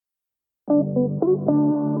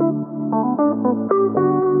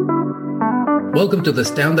Welcome to the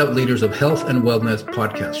Standout Leaders of Health and Wellness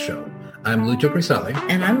podcast show. I'm Lucio Crisali.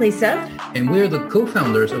 And I'm Lisa. And we are the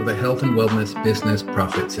co-founders of the Health and Wellness Business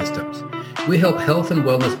Profit Systems. We help health and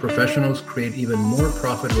wellness professionals create even more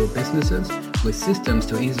profitable businesses with systems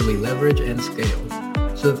to easily leverage and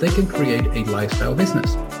scale so that they can create a lifestyle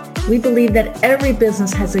business. We believe that every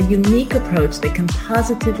business has a unique approach that can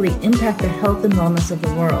positively impact the health and wellness of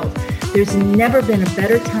the world. There's never been a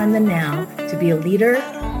better time than now to be a leader,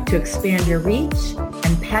 to expand your reach,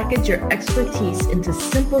 and package your expertise into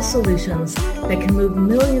simple solutions that can move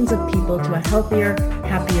millions of people to a healthier,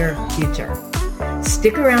 happier future.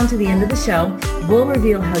 Stick around to the end of the show. We'll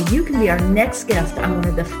reveal how you can be our next guest on one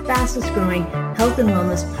of the fastest growing health and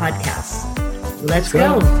wellness podcasts. Let's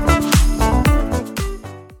go.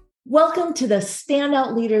 Welcome to the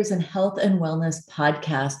Standout Leaders in Health and Wellness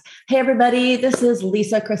podcast. Hey, everybody, this is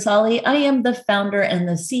Lisa Crisali. I am the founder and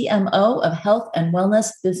the CMO of Health and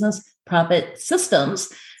Wellness Business Profit Systems,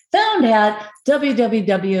 found at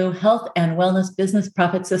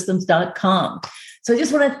www.healthandwellnessbusinessprofitsystems.com. So I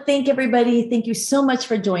just want to thank everybody. Thank you so much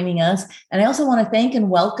for joining us. And I also want to thank and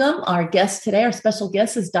welcome our guest today. Our special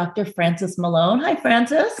guest is Dr. Frances Malone. Hi,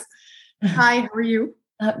 Frances. Hi, how are you?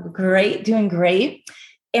 Great, doing great.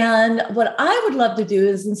 And what I would love to do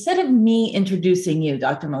is, instead of me introducing you,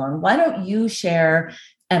 Dr. Malone, why don't you share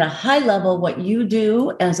at a high level what you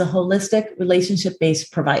do as a holistic relationship-based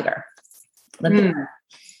provider?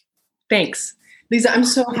 Thanks. Lisa, I'm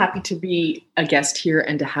so happy to be a guest here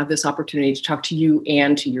and to have this opportunity to talk to you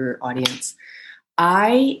and to your audience.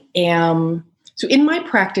 So in my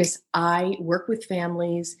practice, I work with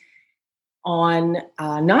families on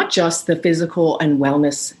not just the physical and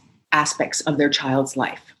wellness aspects of their child's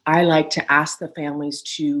life. I like to ask the families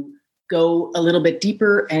to go a little bit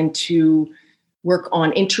deeper and to work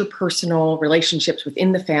on interpersonal relationships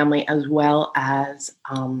within the family, as well as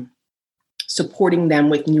supporting them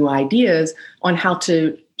with new ideas on how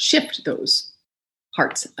to shift those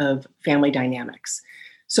parts of family dynamics.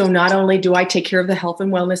 So not only do I take care of the health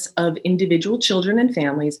and wellness of individual children and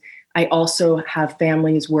families, I also have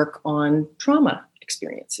families work on trauma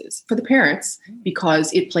experiences for the parents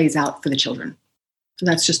because it plays out for the children. So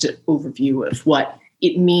that's just an overview of what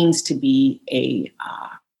it means to be a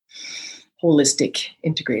holistic,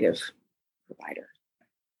 integrative provider.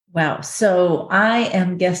 Wow. So I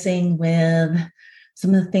am guessing with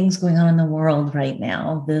some of the things going on in the world right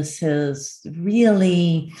now, this has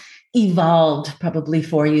really evolved probably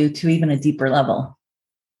for you to even a deeper level.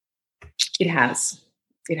 It has.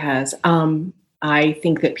 I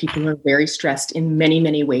think that people are very stressed in many,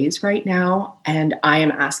 many ways right now. And I am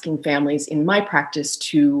asking families in my practice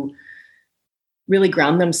to really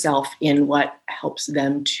ground themselves in what helps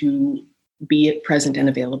them to be present and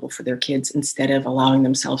available for their kids instead of allowing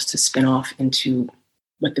themselves to spin off into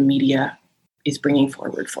what the media is bringing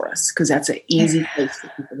forward for us, because that's an easy place for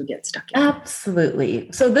people to get stuck in. Absolutely.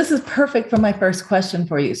 So this is perfect for my first question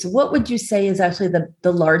for you. So what would you say is actually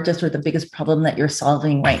the largest or the biggest problem that you're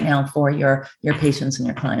solving right now for your patients and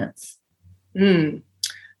your clients? I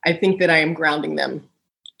think that I am grounding them.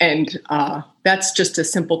 And that's just a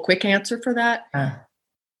simple, quick answer for that.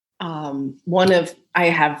 I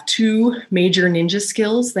have two major ninja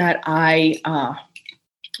skills that I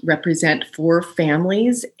represent for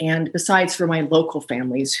families, and besides for my local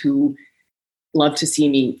families who love to see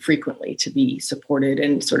me frequently to be supported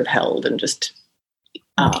and sort of held and just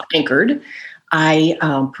anchored. I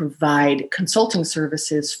provide consulting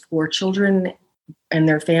services for children and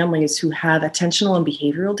their families who have attentional and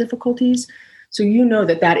behavioral difficulties. So you know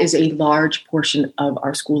that is a large portion of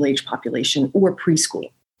our school age population or preschool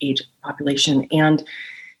age population. And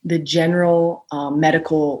the general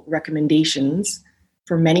medical recommendations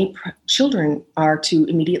for many children are to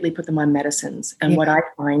immediately put them on medicines. And what I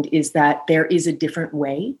find is that there is a different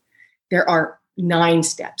way. There are 9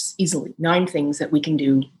 steps, easily 9 things that we can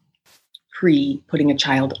do pre putting a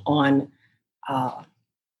child on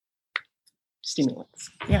stimulants.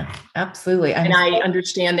 Yeah, absolutely. And I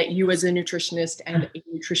understand that you as a nutritionist and a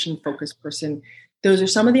nutrition-focused person, those are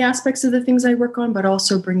some of the aspects of the things I work on, but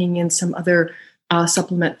also bringing in some other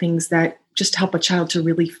supplement things that just help a child to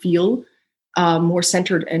really feel more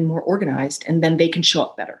centered and more organized, and then they can show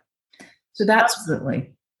up better. So that's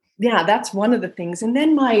absolutely, that's one of the things. And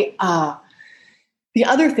then the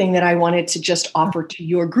other thing that I wanted to just offer to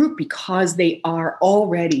your group, because they are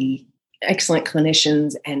already excellent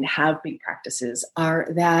clinicians and have big practices, are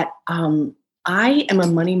that I am a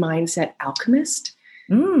money mindset alchemist.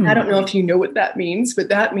 I don't know if you know what that means, but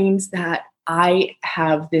that means that I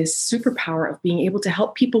have this superpower of being able to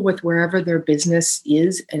help people with wherever their business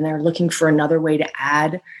is, and they're looking for another way to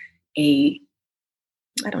add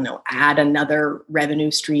another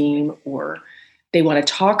revenue stream, or they want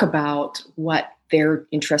to talk about what their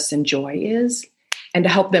interest and joy is, and to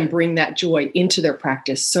help them bring that joy into their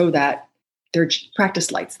practice so that their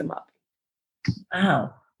practice lights them up.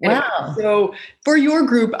 Wow. Anyway, Wow. so for your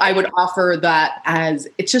group, I would offer that as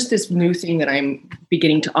it's just this new thing that I'm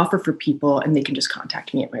beginning to offer for people, and they can just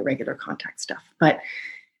contact me at my regular contact stuff. But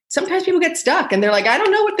sometimes people get stuck and they're like, I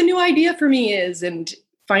don't know what the new idea for me is. And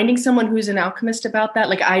finding someone who's an alchemist about that,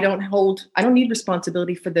 like I don't need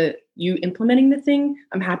responsibility for you implementing the thing.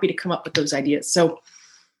 I'm happy to come up with those ideas. So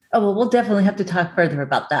we'll definitely have to talk further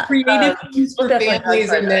about that. Creative things for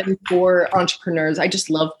families and then for entrepreneurs. I just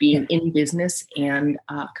love being in business and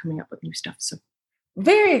coming up with new stuff. So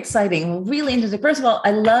very exciting. Really interesting. First of all,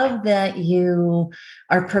 I love that you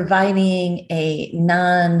are providing a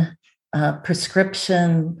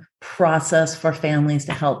non-prescription process for families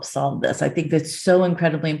to help solve this. I think that's so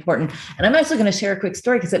incredibly important. And I'm actually going to share a quick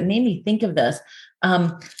story because it made me think of this.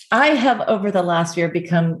 I have over the last year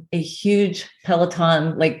become a huge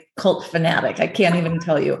Peloton cult fanatic. I can't even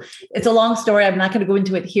tell you. It's a long story. I'm not going to go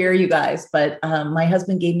into it here, you guys, but my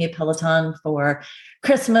husband gave me a Peloton for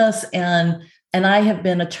Christmas, and I have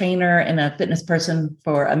been a trainer and a fitness person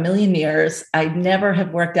for a million years. I never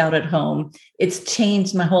have worked out at home. It's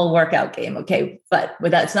changed my whole workout game. Okay. But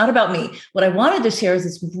with that, it's not about me. What I wanted to share is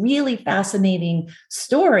this really fascinating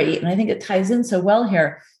story. And I think it ties in so well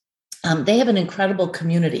here. They have an incredible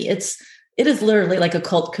community. It is literally like a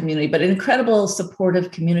cult community, but an incredible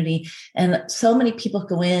supportive community. And so many people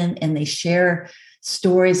go in and they share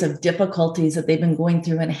stories of difficulties that they've been going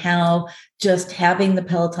through and how just having the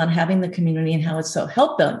Peloton, having the community and how it's so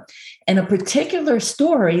helped them. And a particular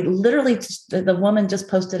story, literally the woman just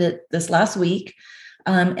posted it this last week.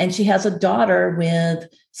 And she has a daughter with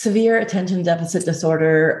severe attention deficit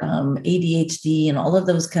disorder, ADHD, and all of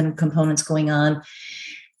those kind of components going on.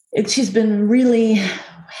 She's been really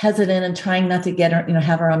hesitant and trying not to get her,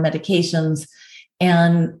 have her on medications.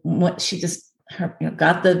 And what she just,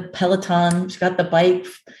 got the Peloton, she got the bike,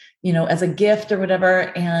 as a gift or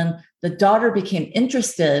whatever. And the daughter became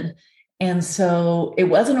interested. And so it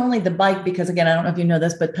wasn't only the bike, because again, I don't know if you know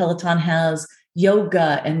this, but Peloton has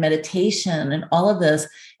yoga and meditation and all of this.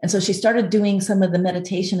 And so she started doing some of the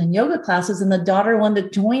meditation and yoga classes, and the daughter wanted to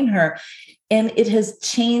join her. And it has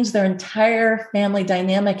changed their entire family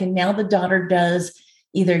dynamic. And now the daughter does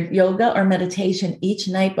either yoga or meditation each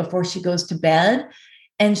night before she goes to bed.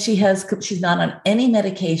 And she's not on any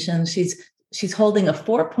medication. She's holding a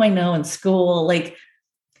 4.0 in school,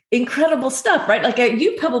 incredible stuff, right?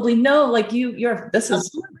 You probably know, you're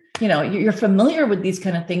familiar with these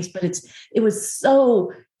kind of things, but it was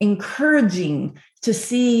so encouraging to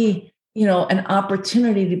see, an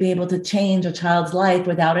opportunity to be able to change a child's life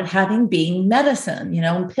without it having being medicine,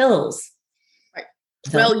 and pills. Right.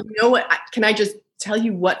 So, well, you know what? Can I just tell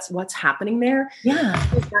you what's happening there? Yeah.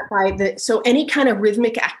 So any kind of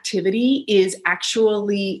rhythmic activity is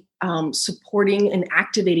actually supporting and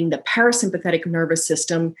activating the parasympathetic nervous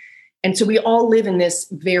system. And so we all live in this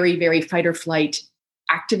very, very fight or flight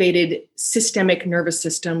activated systemic nervous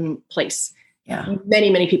system place. Yeah. Many,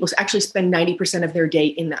 many people actually spend 90% of their day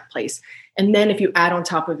in that place. And then if you add on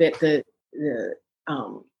top of it, the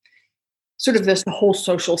whole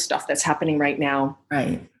social stuff that's happening right now.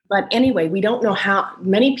 Right. But anyway,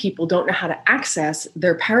 many people don't know how to access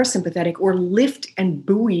their parasympathetic or lift and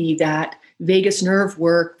buoy that vagus nerve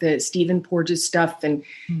work, the Stephen Porges stuff. And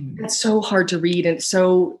that's so hard to read. And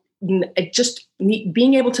so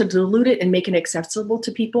being able to dilute it and make it accessible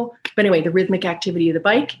to people. But anyway, the rhythmic activity of the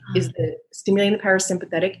bike is stimulating the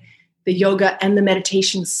parasympathetic, the yoga and the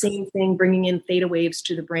meditation, same thing, bringing in theta waves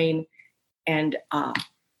to the brain and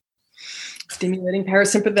stimulating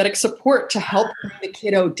parasympathetic support to help bring the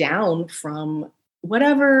kiddo down from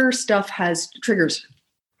whatever stuff has triggers.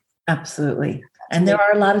 Absolutely. And there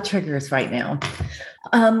are a lot of triggers right now.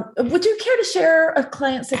 Would you care to share a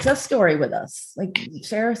client success story with us?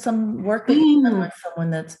 Share some work that you've done with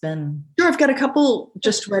someone that's been... Sure. I've got a couple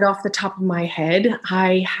just right off the top of my head.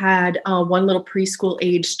 I had one little preschool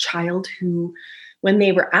aged child who, when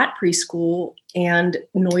they were at preschool and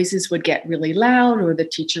noises would get really loud, or the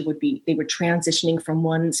teacher they were transitioning from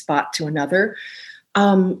one spot to another,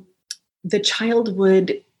 the child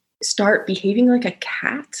would start behaving like a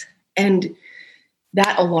cat. And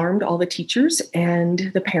that alarmed all the teachers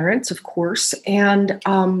and the parents, of course. And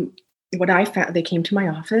what I found, they came to my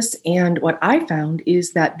office, and what I found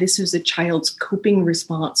is that this is a child's coping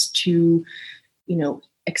response to,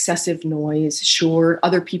 excessive noise. Sure,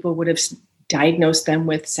 other people would have diagnose them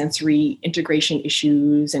with sensory integration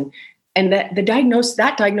issues, and that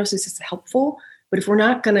diagnosis is helpful. But if we're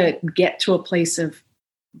not going to get to a place of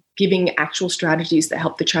giving actual strategies that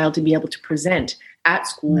help the child to be able to present at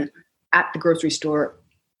school, at the grocery store,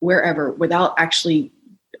 wherever, without actually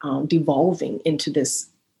devolving into this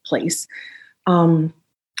place,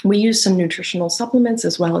 we use some nutritional supplements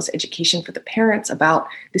as well as education for the parents about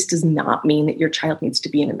this does not mean that your child needs to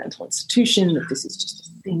be in a mental institution, that this is just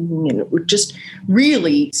a thing. And we're just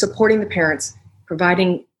really supporting the parents,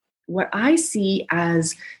 providing what I see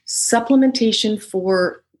as supplementation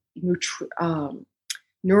for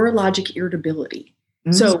neurologic irritability.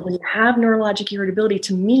 Mm-hmm. So when you have neurologic irritability,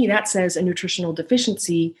 to me, that says a nutritional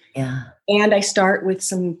deficiency. Yeah. And I start with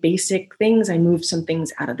some basic things. I move some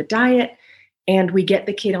things out of the diet, and we get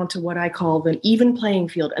the kid onto what I call an even playing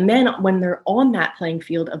field. And then when they're on that playing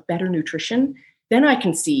field of better nutrition, then I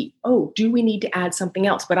can see, oh, do we need to add something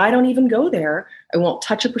else? But I don't even go there. I won't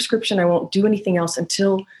touch a prescription. I won't do anything else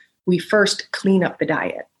until we first clean up the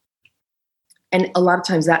diet. And a lot of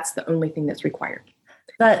times that's the only thing that's required.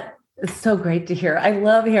 That is so great to hear. I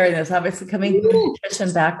love hearing this, obviously coming from a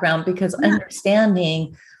nutrition background, because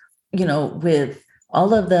understanding, with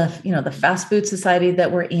all of the, the fast food society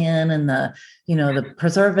that we're in, and the, the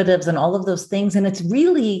preservatives and all of those things. And it's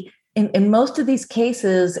really, in most of these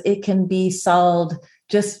cases, it can be solved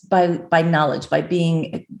just by knowledge, by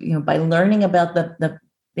being, by learning about the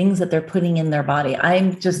things that they're putting in their body.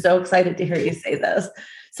 I'm just so excited to hear you say this.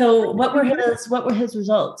 So what were his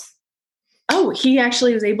results? Oh, he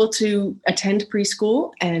actually was able to attend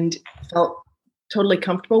preschool and felt totally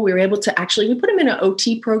comfortable. We were able to we put him in an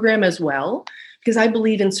OT program as well, because I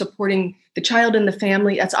believe in supporting the child and the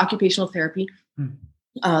family. That's occupational therapy.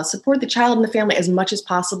 Support the child and the family as much as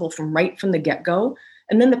possible from the get-go.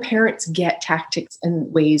 And then the parents get tactics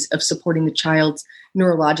and ways of supporting the child's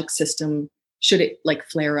neurologic system should it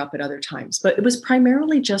flare up at other times. But it was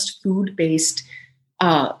primarily just food-based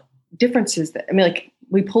differences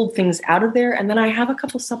we pulled things out of there. And then I have a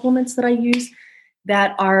couple supplements that I use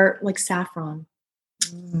that are like saffron.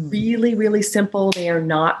 Really, really simple. They are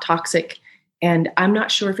not toxic. And I'm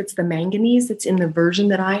not sure if it's the manganese that's in the version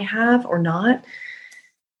that I have or not.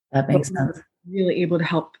 That makes sense. Really able to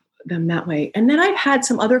help them that way. And then I've had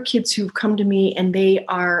some other kids who've come to me and they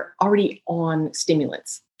are already on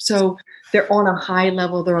stimulants. So they're on a high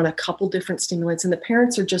level. They're on a couple different stimulants. And the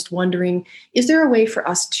parents are just wondering, is there a way for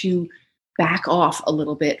us to back off a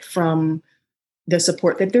little bit from the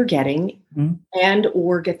support that they're getting and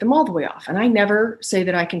or get them all the way off? And I never say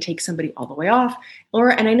that I can take somebody all the way off,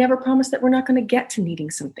 and I never promise that we're not going to get to needing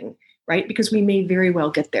something, right? Because we may very well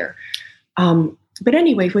get there. But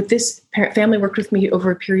anyway, with this family worked with me over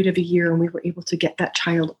a period of a year, and we were able to get that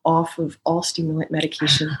child off of all stimulant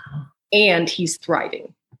medication, and he's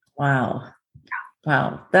thriving. Wow.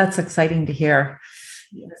 That's exciting to hear.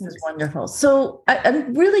 This is wonderful. So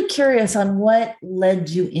I'm really curious on what led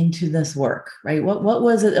you into this work, right? What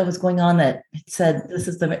was it that was going on that said, this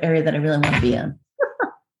is the area that I really want to be in?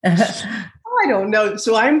 I don't know.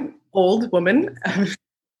 So I'm an old woman.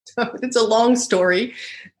 So it's a long story.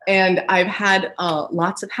 And I've had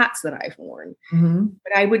lots of hats that I've worn.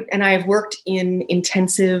 But I've worked in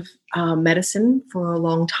intensive medicine for a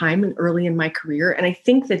long time and early in my career. And I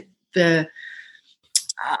think that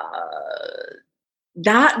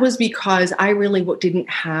that was because I really didn't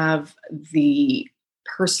have the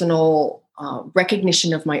personal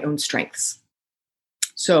recognition of my own strengths.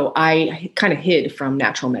 So I kind of hid from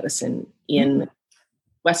natural medicine in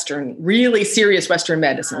really serious Western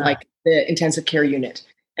medicine, like the intensive care unit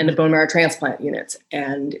and the bone marrow transplant units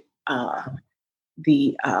and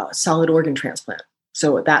the solid organ transplant.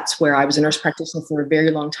 So that's where I was a nurse practitioner for a very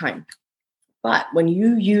long time. But when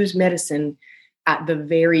you use medicine at the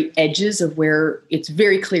very edges of where it's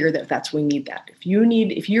very clear that that's we need that.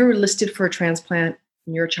 If you're listed for a transplant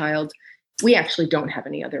in your child, we actually don't have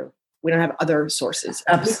other sources.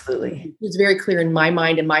 Absolutely. It's very clear in my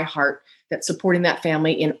mind and my heart that supporting that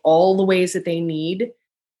family in all the ways that they need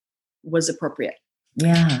was appropriate.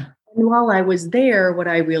 Yeah. And while I was there, what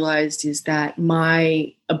I realized is that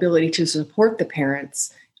my ability to support the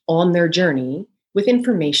parents on their journey with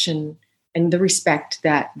information and the respect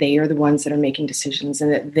that they are the ones that are making decisions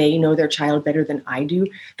and that they know their child better than I do,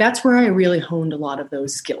 that's where I really honed a lot of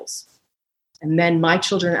those skills. And then my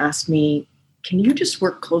children asked me, can you just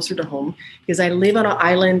work closer to home? Because I live on an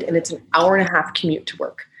island and it's an 1.5-hour commute to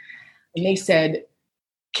work. And they said,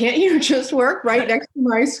 can't you just work right next to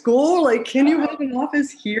my school? Can you have an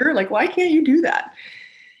office here? Why can't you do that?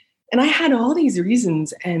 And I had all these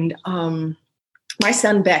reasons. And my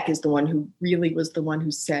son, Beck, is the one who really was the one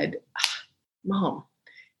who said, Mom,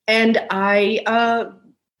 And I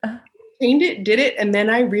did it. And then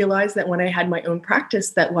I realized that when I had my own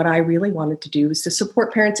practice, that what I really wanted to do was to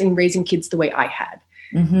support parents in raising kids the way I had,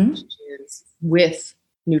 which is with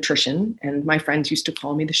nutrition. And my friends used to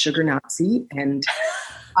call me the sugar Nazi. And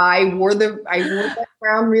I wore that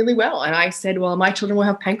crown really well. And I said, well, my children will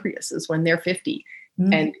have pancreases when they're 50.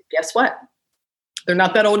 And guess what? They're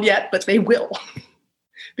not that old yet, but they will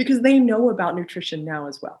because they know about nutrition now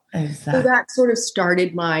as well. Exactly. So that sort of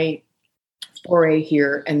started my foray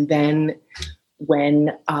here. And then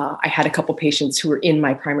when I had a couple patients who were in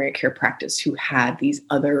my primary care practice who had these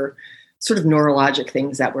other sort of neurologic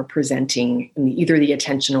things that were presenting in either the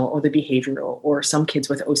attentional or the behavioral, or some kids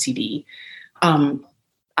with OCD,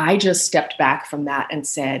 I just stepped back from that and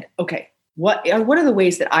said, okay, what are the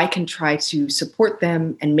ways that I can try to support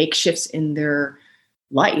them and make shifts in their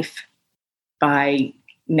life by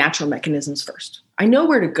natural mechanisms first? I know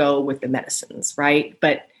where to go with the medicines, right?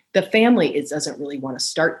 But the family doesn't really want to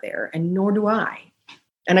start there, and nor do I.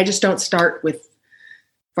 And I just don't start with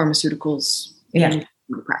pharmaceuticals in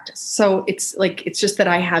practice. So it's just that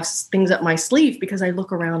I have things up my sleeve because I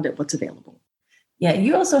look around at what's available. Yeah,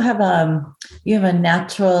 you also have a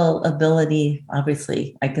natural ability.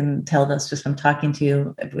 Obviously, I can tell this just from talking to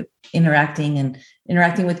you, with interacting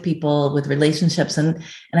with people, with relationships, and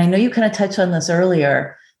I know you kind of touched on this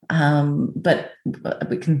earlier, but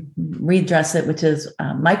we can readdress it. Which is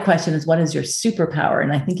my question is, what is your superpower?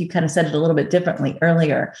 And I think you kind of said it a little bit differently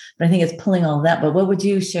earlier, but I think it's pulling all of that. But what would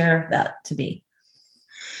you share that to be?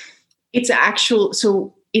 It's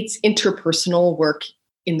it's interpersonal work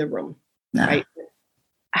in the room, right?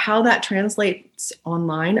 How that translates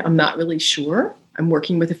online, I'm not really sure. I'm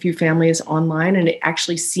working with a few families online, and it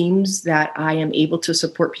actually seems that I am able to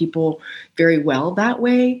support people very well that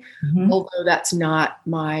way. Although that's not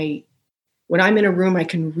when I'm in a room, I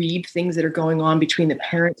can read things that are going on between the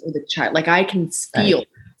parents or the child. Like I can feel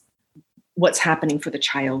what's happening for the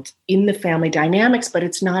child in the family dynamics, but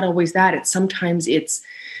it's not always that. Sometimes it's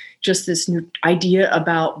just this new idea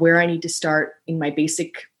about where I need to start in my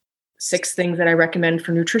basic 6 things that I recommend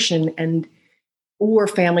for nutrition or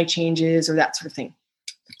family changes or that sort of thing.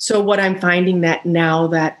 So what I'm finding that now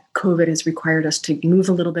that COVID has required us to move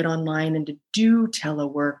a little bit online and to do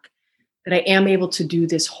telework, that I am able to do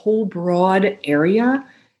this whole broad area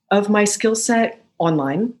of my skill set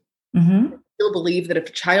online. I still believe that if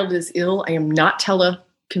a child is ill, I am not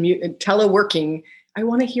teleworking. I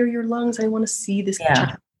want to hear your lungs. I want to see this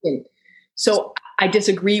child. So I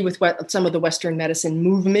disagree with what some of the Western medicine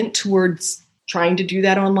movement towards trying to do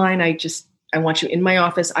that online. I want you in my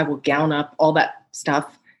office. I will gown up all that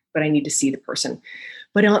stuff, but I need to see the person.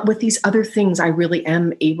 But with these other things, I really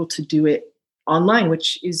am able to do it online,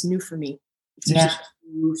 which is new for me. It's just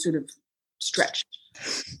a new sort of stretch.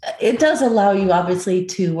 It does allow you, obviously,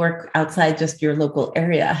 to work outside just your local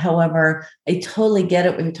area. However, I totally get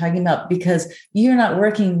it what you're talking about, because you're not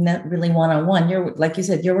working really one-on-one. You're, like you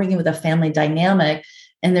said, you're working with a family dynamic.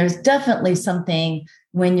 And there's definitely something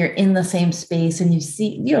when you're in the same space and you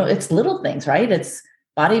see, it's little things, right? It's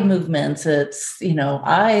body movements, it's,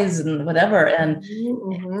 eyes and whatever. And,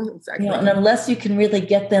 exactly. And unless you can really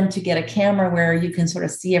get them to get a camera where you can sort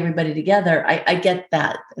of see everybody together, I get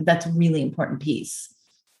that. That's a really important piece.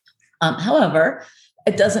 However,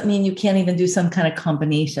 it doesn't mean you can't even do some kind of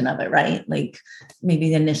combination of it, right? Like maybe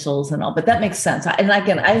the initials and all, but that makes sense. And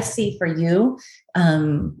again, I see for you,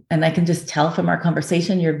 and I can just tell from our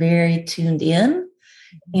conversation, you're very tuned in,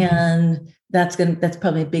 and that's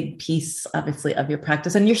probably a big piece, obviously, of your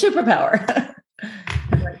practice and your superpower.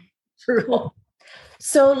 True.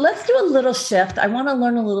 So let's do a little shift. I want to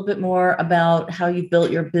learn a little bit more about how you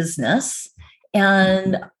built your business.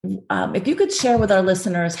 And if you could share with our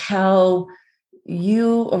listeners how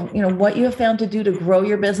what you have found to do to grow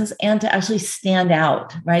your business and to actually stand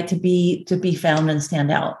out, right? To be found and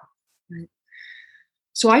stand out. Right.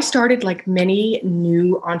 So I started, like many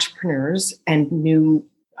new entrepreneurs and new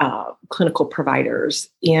clinical providers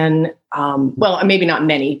in, maybe not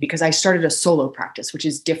many, because I started a solo practice, which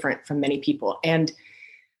is different from many people. And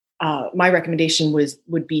my recommendation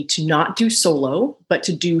would be to not do solo, but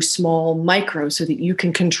to do small micro so that you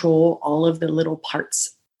can control all of the little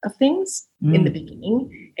parts of things in the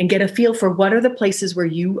beginning and get a feel for what are the places where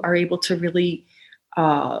you are able to really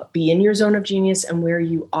be in your zone of genius and where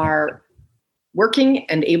you are working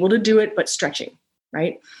and able to do it, but stretching,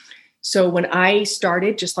 right? So when I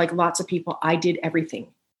started, just like lots of people, I did everything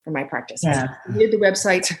for my practice. Yeah. I did the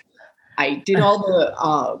website. I did all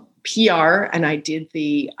the PR, and I did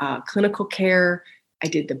the clinical care. I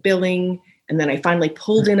did the billing. And then I finally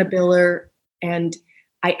pulled in a biller, and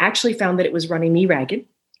I actually found that it was running me ragged.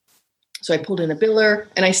 So I pulled in a biller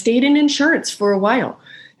and I stayed in insurance for a while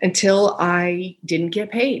until I didn't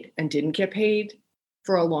get paid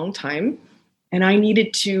for a long time. And I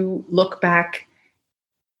needed to look back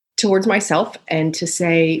towards myself and to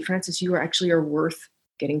say, Frances, you are worth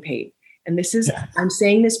getting paid. And I'm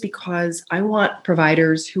saying this because I want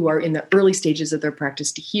providers who are in the early stages of their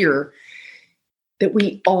practice to hear that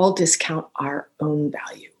we all discount our own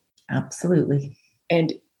value. Absolutely.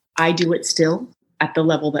 And I do it still at the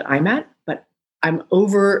level that I'm at, but I'm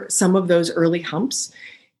over some of those early humps.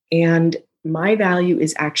 And my value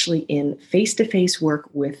is actually in face-to-face work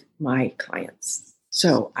with my clients.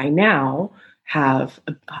 So I now have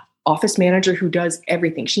an office manager who does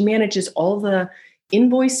everything. She manages all the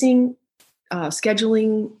invoicing,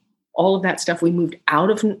 scheduling, all of that stuff. We moved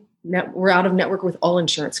we're out of network with all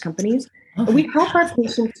insurance companies. Okay. And we help our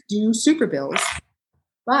patients do super bills,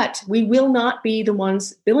 but we will not be the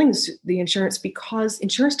ones billing the insurance because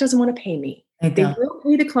insurance doesn't want to pay me. They will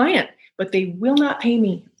pay the client, but they will not pay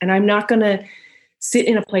me. And I'm not going to sit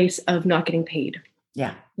in a place of not getting paid.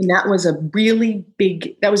 Yeah. And that was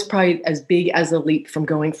that was probably as big as a leap from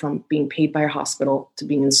going from being paid by a hospital to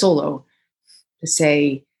being in solo, to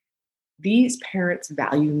say, these parents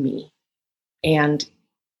value me and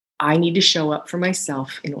I need to show up for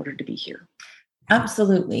myself in order to be here.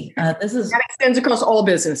 Absolutely. That extends across all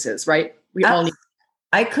businesses, right? We all need.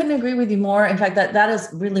 I couldn't agree with you more. In fact, that is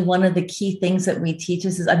really one of the key things that we teach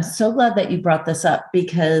is I'm so glad that you brought this up,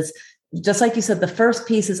 because just like you said, the first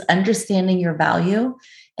piece is understanding your value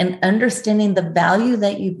and understanding the value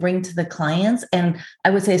that you bring to the clients. And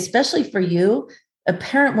I would say, especially for you, a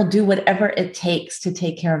parent will do whatever it takes to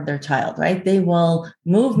take care of their child, right? They will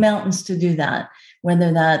move mountains to do that,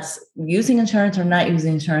 whether that's using insurance or not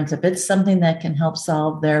using insurance. If it's something that can help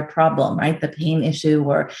solve their problem, right? The pain issue,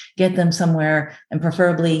 or get them somewhere, and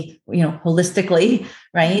preferably, holistically,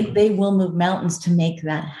 right? They will move mountains to make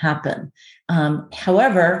that happen.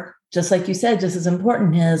 However, just like you said, just as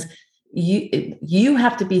important is you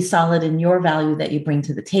have to be solid in your value that you bring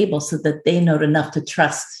to the table so that they know enough to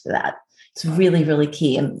trust that. It's really, really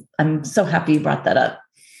key. And I'm so happy you brought that up.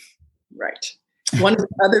 Right. One of the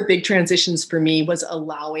other big transitions for me was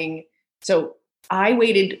so I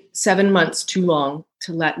waited 7 months too long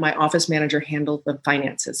to let my office manager handle the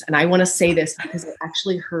finances. And I want to say this because I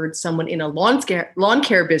actually heard someone in a lawn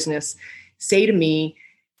care business say to me,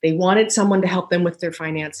 they wanted someone to help them with their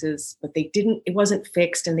finances, but it wasn't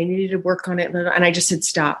fixed and they needed to work on it. And I just said,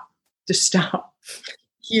 just stop.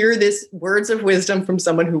 Hear this words of wisdom from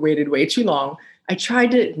someone who waited way too long. I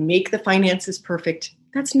tried to make the finances perfect.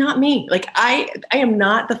 That's not me. Like I am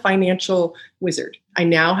not the financial wizard. I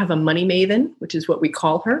now have a money maven, which is what we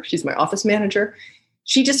call her. She's my office manager.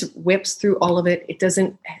 She just whips through all of it. It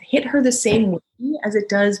doesn't hit her the same way as it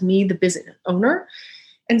does me, the business owner.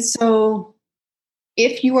 And so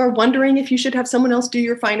if you are wondering if you should have someone else do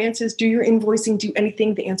your finances, do your invoicing, do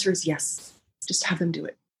anything, the answer is yes. Just have them do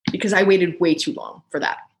it, because I waited way too long for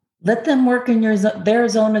that. Let them work in their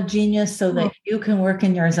zone of genius so that you can work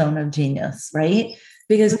in your zone of genius, right?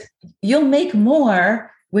 Because you'll make more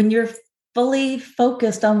when you're fully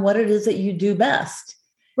focused on what it is that you do best.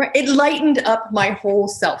 Right. It lightened up my whole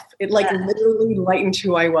self. It literally lightened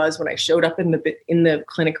who I was when I showed up in the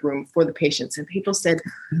clinic room for the patients. And people said,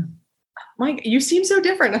 Mike, you seem so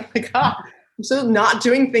different. I'm like, I'm so not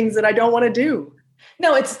doing things that I don't want to do.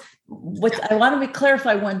 No, I want to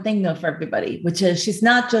clarify one thing though for everybody, which is she's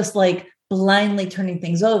not just like blindly turning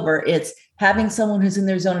things over. It's having someone who's in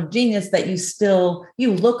their zone of genius that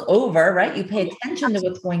you look over, right? You pay attention to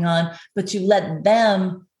what's going on, but you let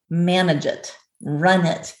them manage it, run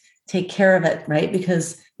it, take care of it, right?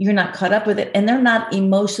 Because you're not caught up with it and they're not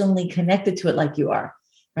emotionally connected to it like you are,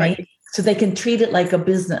 right? So they can treat it like a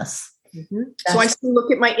business. Mm-hmm. So I still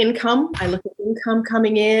look at my income. I look at income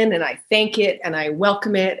coming in and I thank it and I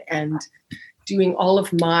welcome it, and doing all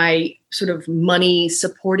of my sort of money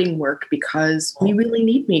supporting work, because we really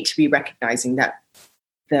need me to be recognizing that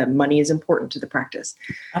the money is important to the practice.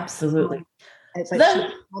 Absolutely. All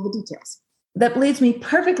the details. That leads me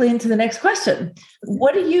perfectly into the next question.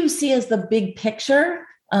 What do you see as the big picture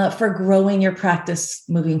for growing your practice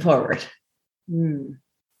moving forward?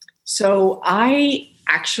 So I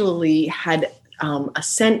actually had a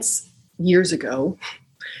sense years ago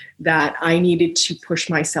that I needed to push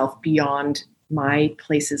myself beyond my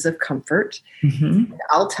places of comfort. Mm-hmm.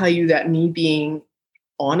 I'll tell you that me being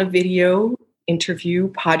on a video interview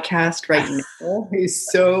podcast right now is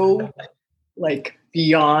so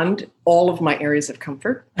beyond all of my areas of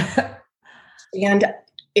comfort. And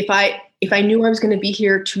if I knew I was going to be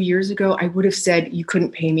here 2 years ago, I would have said you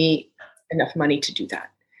couldn't pay me enough money to do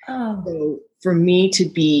that. So for me to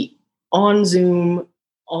be on Zoom,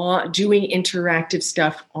 doing interactive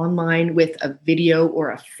stuff online with a video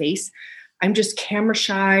or a face. I'm just camera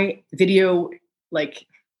shy, like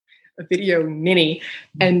a video ninny.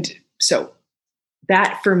 And so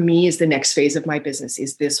that for me is the next phase of my business,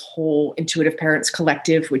 is this whole Intuitive Parents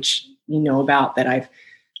Collective, which you know about, that I've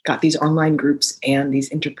got these online groups and these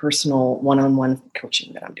interpersonal one-on-one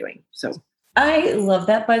coaching that I'm doing. So I love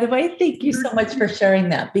that, by the way. Thank you so much for sharing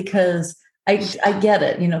that, because I get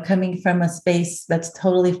it, coming from a space that's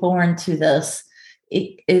totally foreign to this,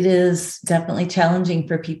 it is definitely challenging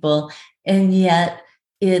for people. And yet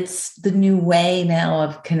it's the new way now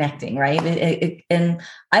of connecting, right? And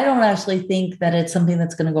I don't actually think that it's something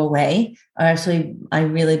that's going to go away. I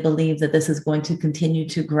really believe that this is going to continue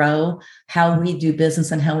to grow how we do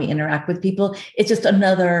business and how we interact with people. It's just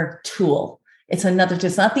another tool. It's not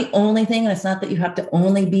the only thing. And it's not that you have to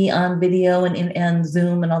only be on video and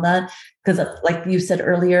Zoom and all that. Because like you said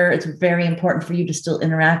earlier, it's very important for you to still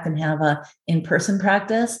interact and have a in-person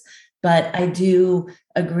practice. But I do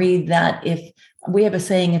agree that if we have a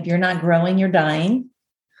saying, if you're not growing, you're dying.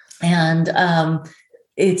 And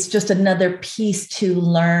it's just another piece to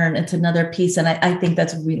learn. It's another piece. And I think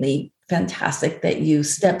that's really fantastic that you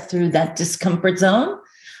step through that discomfort zone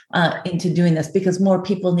into doing this, because more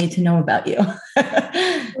people need to know about you.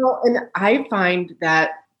 Well, and I find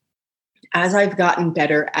that as I've gotten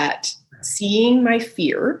better at seeing my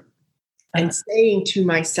fear and saying to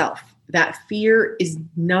myself, that fear is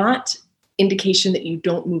not indication that you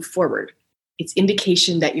don't move forward. It's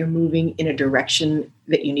indication that you're moving in a direction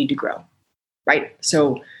that you need to grow, right?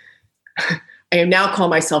 So I now call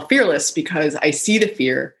myself fearless because I see the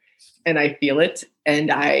fear and I feel it,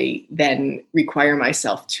 and I then require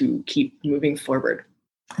myself to keep moving forward.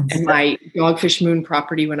 And my Dogfish Moon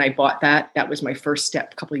property, when I bought that was my first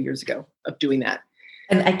step a couple of years ago of doing that.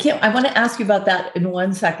 And I want to ask you about that in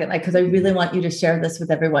 1 second, because I really want you to share this with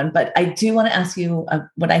everyone. But I do want to ask you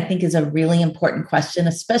what I think is a really important question,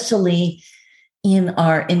 especially in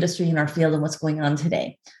our industry, in our field, and what's going on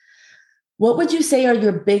today. What would you say are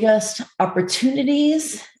your biggest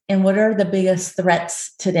opportunities, and what are the biggest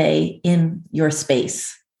threats today in your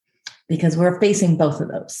space? Because we're facing both of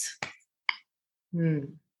those.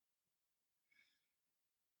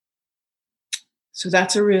 So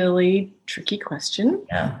that's a really tricky question.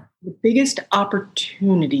 Yeah. The biggest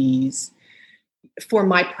opportunities for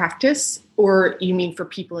my practice, or you mean for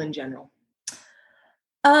people in general?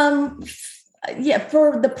 Yeah,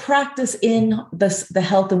 for the practice in the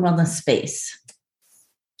health and wellness space.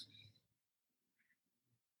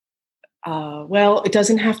 Well, it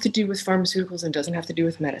doesn't have to do with pharmaceuticals and doesn't have to do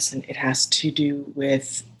with medicine. It has to do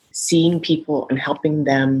with seeing people and helping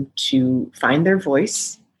them to find their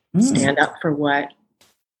voice, stand up for what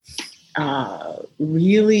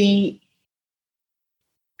really,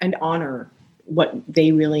 and honor what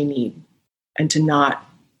they really need, and to not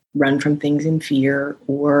run from things in fear,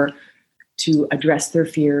 or to address their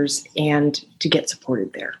fears and to get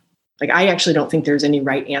supported there. Like, I actually don't think there's any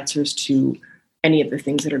right answers to any of the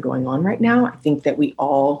things that are going on right now. I think that we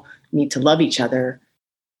all need to love each other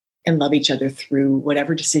and love each other through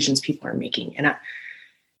whatever decisions people are making. And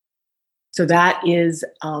so that is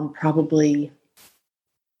probably,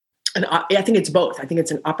 I think it's both. I think it's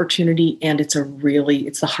an opportunity, and it's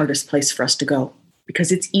the hardest place for us to go,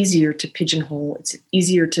 because it's easier to pigeonhole. It's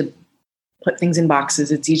easier to put things in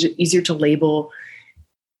boxes. It's easier to label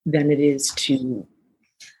than it is to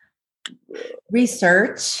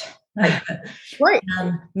research. Right.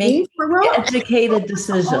 Make educated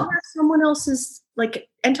decisions. To honor someone else's,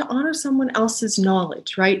 and to honor someone else's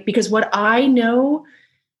knowledge, right? Because what I know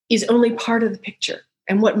is only part of the picture,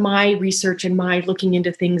 and what my research and my looking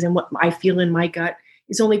into things and what I feel in my gut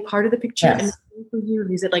is only part of the picture. Yes. And for you,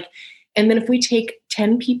 is it and then if we take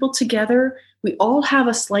 10 people together, we all have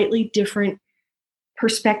a slightly different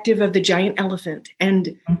perspective of the giant elephant,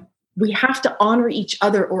 and we have to honor each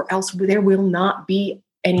other, or else there will not be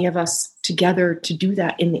any of us together to do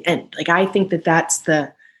that in the end. I think that that's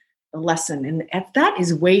the lesson, and that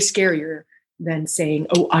is way scarier than saying,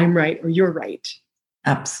 "Oh, I'm right" or "You're right."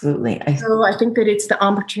 Absolutely. So I think that it's the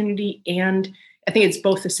opportunity, and I think it's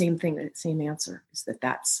both the same thing, the same answer, is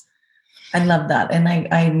that's. I love that. And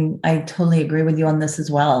I totally agree with you on this as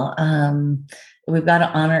well. We've got to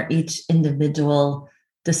honor each individual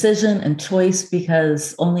decision and choice,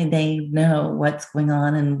 because only they know what's going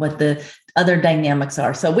on and what the other dynamics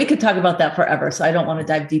are. So we could talk about that forever. So I don't want to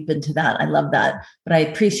dive deep into that. I love that. But I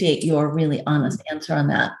appreciate your really honest answer on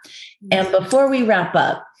that. And before we wrap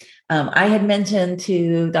up, I had mentioned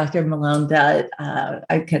to Dr. Malone that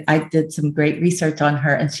I did some great research on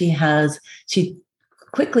her, and she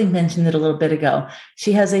quickly mentioned it a little bit ago.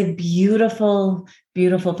 She has a beautiful,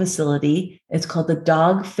 beautiful facility. It's called the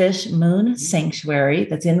Dogfish Moon Sanctuary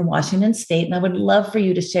that's in Washington State. And I would love for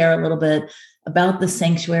you to share a little bit about the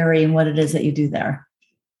sanctuary and what it is that you do there.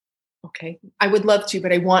 Okay. I would love to,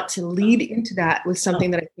 but I want to lead into that with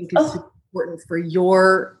something that I think is important for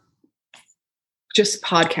your just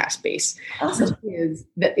podcast base. Awesome. Which is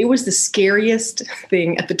that it was the scariest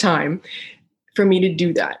thing at the time for me to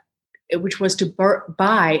do that, which was to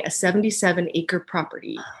buy a 77-acre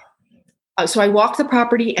property. So I walked the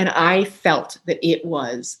property and I felt that it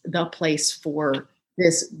was the place for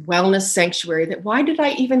this wellness sanctuary. That why did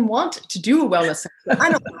I even want to do a wellness sanctuary?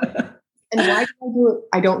 I don't know. And why did I do it?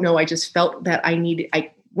 I don't know. I just felt that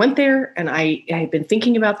I went there and I had been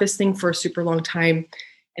thinking about this thing for a super long time.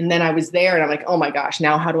 And then I was there and I'm like, oh my gosh,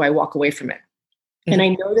 now how do I walk away from it? Mm-hmm. And I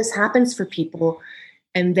know this happens for people.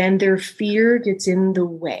 And then their fear gets in the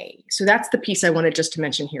way. So that's the piece I wanted just to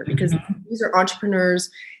mention here, because these are entrepreneurs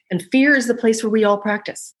and fear is the place where we all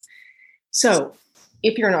practice. So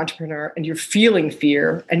if you're an entrepreneur and you're feeling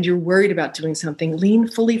fear and you're worried about doing something, lean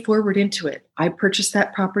fully forward into it. I purchased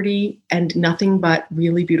that property and nothing but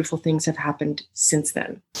really beautiful things have happened since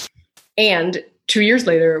then. And 2 years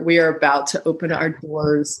later, we are about to open our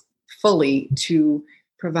doors fully to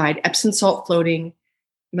provide Epsom salt floating,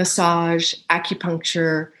 massage,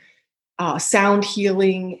 acupuncture, sound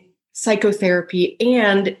healing, psychotherapy,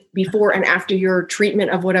 and before and after your treatment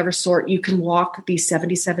of whatever sort, you can walk these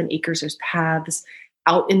 77 acres. There's paths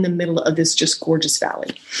out in the middle of this just gorgeous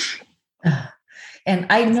valley. And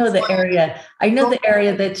I know the area. I know the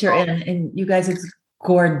area that you're in, and you guys, it's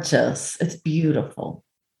gorgeous. It's beautiful.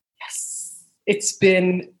 Yes, it's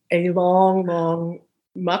been a long, long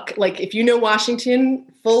muck. Like if you know Washington,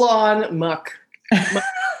 full on muck.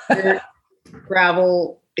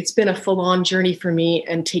 Gravel. It's been a full-on journey for me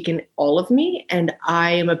and taken all of me, and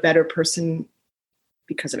I am a better person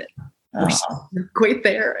because of it. We're quite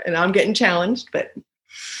there, and I'm getting challenged, but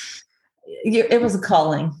it was a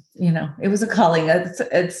calling. It was a calling. It's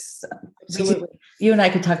absolutely. You and I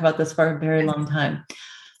could talk about this for a very long time.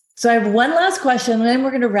 So I have one last question, and then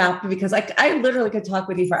we're going to wrap because I literally could talk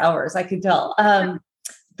with you for hours. I could tell.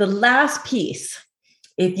 The last piece.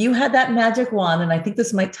 If you had that magic wand, and I think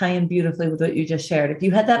this might tie in beautifully with what you just shared, if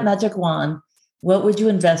you had that magic wand, what would you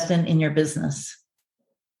invest in your business?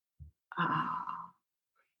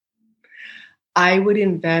 I would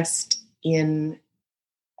invest in,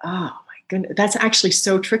 oh my goodness, that's actually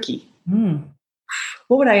so tricky.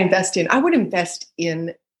 What would I invest in? I would invest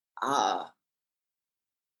in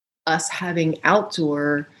us having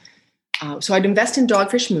outdoor. So I'd invest in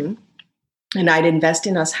Dogfish Moon. And I'd invest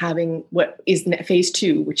in us having what is phase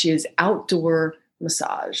 2, which is outdoor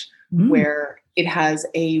massage, where it has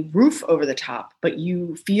a roof over the top, but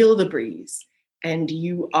you feel the breeze and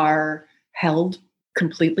you are held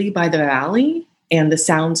completely by the valley and the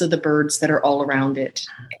sounds of the birds that are all around it.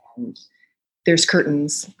 And there's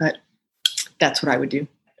curtains, but that's what I would do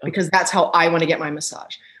because that's how I want to get my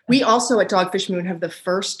massage. We also at Dogfish Moon have the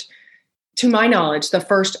first, to my knowledge, the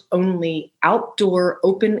first only outdoor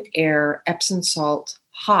open air Epsom salt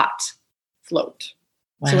hot float.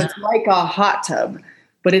 Wow. So it's like a hot tub,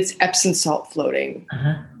 but it's Epsom salt floating.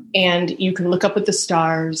 And you can look up at the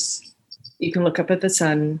stars. You can look up at the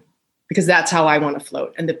sun because that's how I want to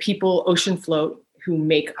float. And the people, Ocean Float, who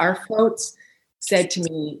make our floats said to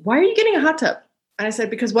me, why are you getting a hot tub? And I said,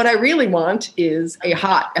 because what I really want is a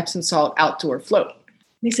hot Epsom salt outdoor float.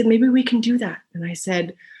 And they said, maybe we can do that. And I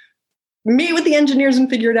said, meet with the engineers and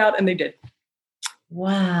figure it out. And they did.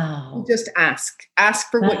 Wow. Just ask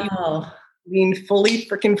for what you want. Lean fully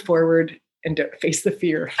freaking forward and don't face the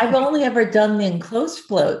fear. I've only ever done the enclosed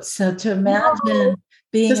float. So to imagine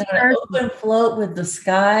being on an open float with the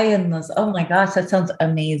sky and this, oh my gosh, that sounds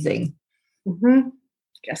amazing.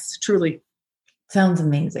 Yes, truly. Sounds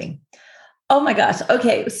amazing. Oh my gosh.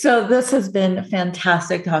 Okay. So this has been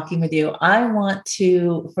fantastic talking with you. I want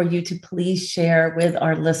for you to please share with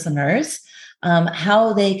our listeners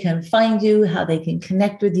how they can find you, how they can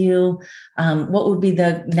connect with you. What would be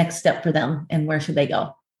the next step for them and where should they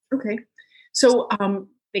go? Okay. So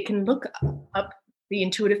they can look up the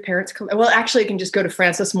Intuitive Parents. Well, actually, you can just go to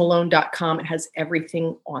francesmalone.com. It has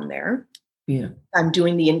everything on there. Yeah. I'm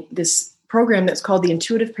doing this program that's called the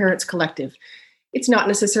Intuitive Parents Collective. It's not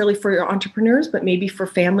necessarily for your entrepreneurs, but maybe for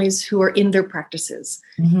families who are in their practices.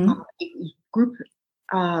 Group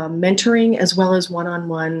mentoring, as well as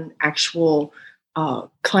one-on-one actual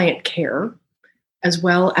client care, as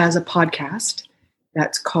well as a podcast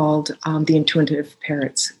that's called the Intuitive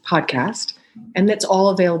Parents Podcast. And that's all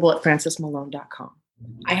available at francesmalone.com.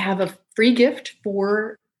 I have a free gift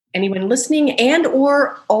for anyone listening and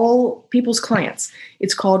or all people's clients.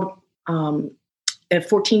 It's called a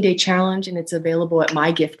 14-day challenge, and it's available at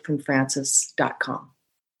mygiftfromfrances.com.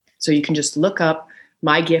 So you can just look up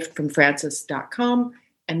mygiftfromfrances.com,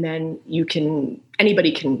 and then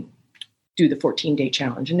anybody can do the 14-day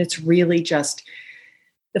challenge. And it's really just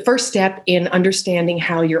the first step in understanding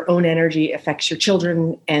how your own energy affects your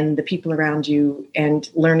children and the people around you, and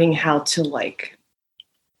learning how to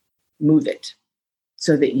move it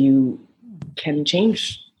so that you can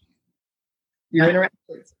change your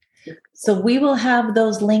interactions. So we will have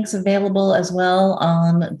those links available as well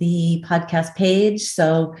on the podcast page.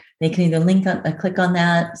 So they can either click on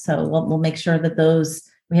that. So we'll make sure that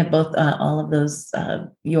we have both all of those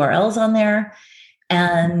URLs on there.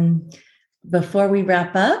 And before we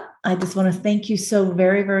wrap up, I just want to thank you so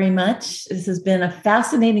very, very much. This has been a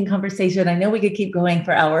fascinating conversation. I know we could keep going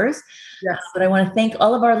for hours. Yes. But I want to thank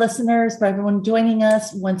all of our listeners, for everyone joining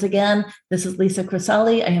us. Once again, this is Lisa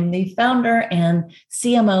Crisali. I am the founder and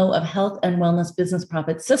CMO of Health and Wellness Business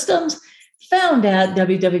Profit Systems, found at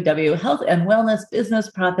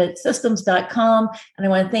www.healthandwellnessbusinessprofitsystems.com. And I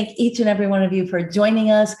want to thank each and every one of you for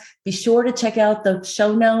joining us. Be sure to check out the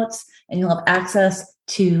show notes, and you'll have access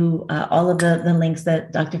to all of the links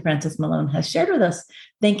that Dr. Frances Malone has shared with us.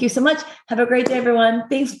 Thank you so much. Have a great day, everyone.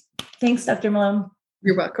 Thanks, Dr. Malone.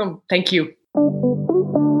 You're welcome. Thank you.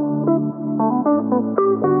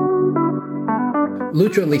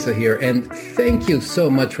 Lucho and Lisa here, and thank you so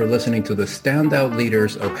much for listening to the Standout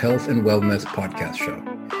Leaders of Health and Wellness podcast show.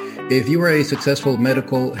 If you are a successful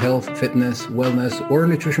medical, health, fitness, wellness, or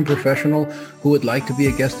nutrition professional who would like to be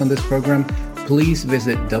a guest on this program, please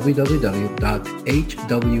visit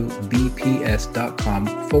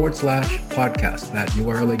www.hwbps.com/podcast. That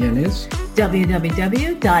URL again is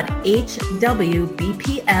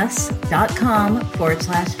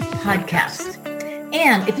www.hwbps.com/podcast.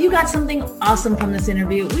 And if you got something awesome from this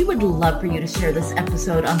interview, we would love for you to share this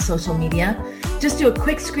episode on social media. Just do a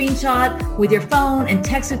quick screenshot with your phone and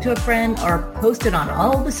text it to a friend, or post it on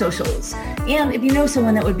all the socials. And if you know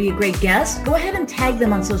someone that would be a great guest, go ahead and tag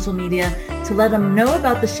them on social media to let them know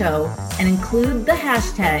about the show, and include the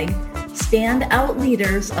hashtag Standout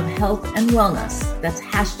Leaders of Health and Wellness. That's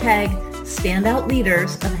hashtag Standout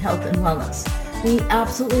Leaders of Health and Wellness. We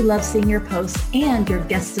absolutely love seeing your posts and your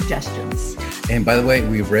guest suggestions. And by the way,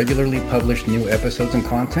 we regularly publish new episodes and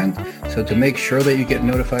content. So to make sure that you get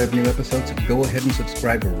notified of new episodes, go ahead and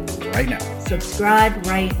subscribe right now. Subscribe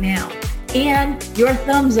right now. And your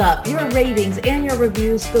thumbs up, your ratings, and your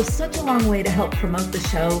reviews go such a long way to help promote the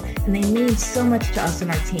show, and they mean so much to us and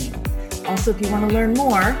our team. Also, if you want to learn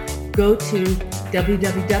more, go to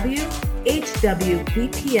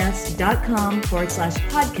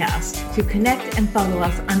www.hwbps.com/podcast to connect and follow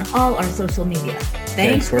us on all our social media.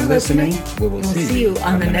 Thanks for listening. We will see you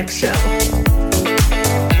on the next show.